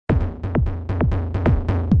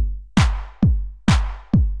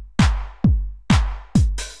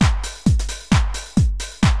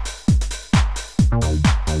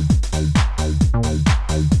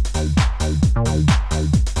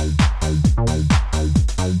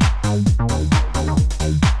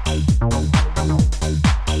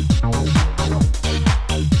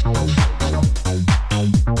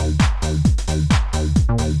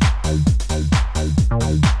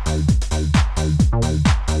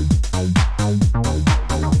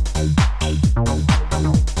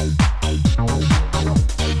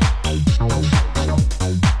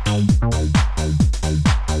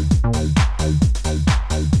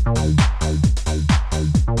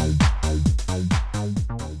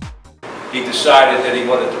he decided that he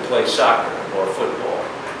wanted to play soccer or football,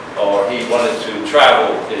 or he wanted to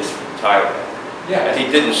travel in Thailand. And he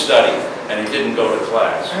didn't study, and he didn't go to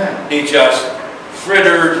class. He just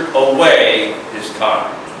frittered away his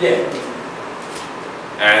time.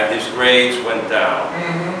 And his grades went down.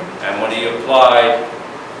 And when he applied,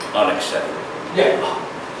 unaccepted.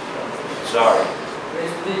 Sorry.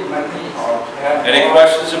 Any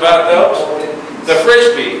questions about those? The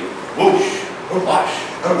frisbee. Whoosh. Wash.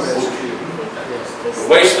 To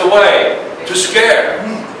waste away. To scare.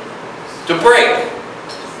 To break.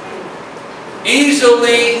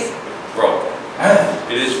 Easily broken.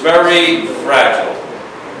 It is very fragile.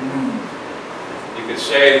 You could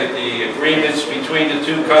say that the agreements between the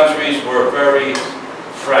two countries were very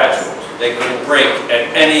fragile. They could break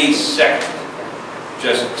at any second.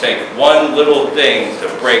 Just take one little thing to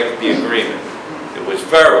break the agreement. It was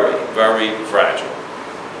very, very fragile.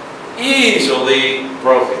 Easily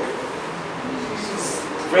broken.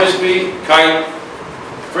 Frisbee, kite,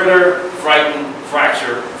 fritter, frighten,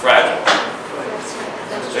 fracture, fragile.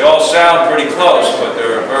 They all sound pretty close, but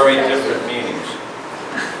they're very different meanings.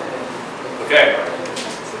 Okay.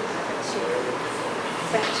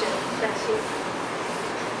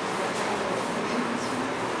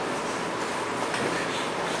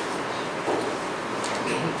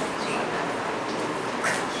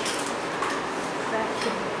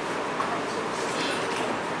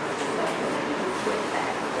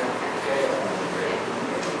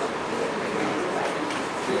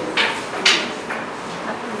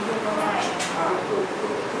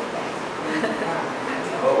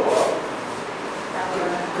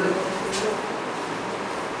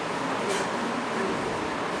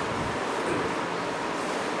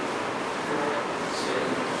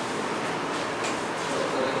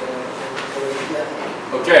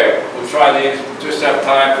 Okay, we'll try these. We'll just have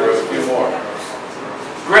time for a few more.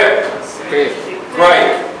 Grip.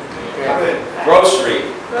 Gripe. Grocery.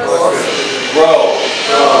 Grow.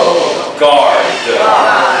 Guard.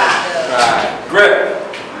 Grip.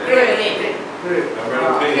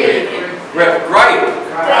 Grip. Gripe.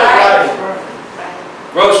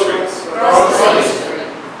 Grocery.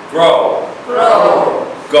 Grow.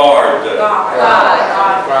 Guard.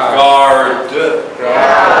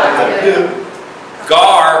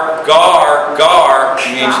 Gar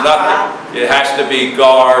means nothing. It has to be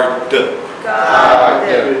guard. With the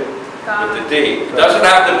D. It doesn't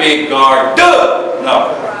have to be guard.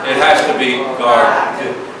 No, it has to be guard.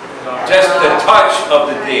 Just the touch of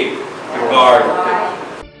the D. The guard.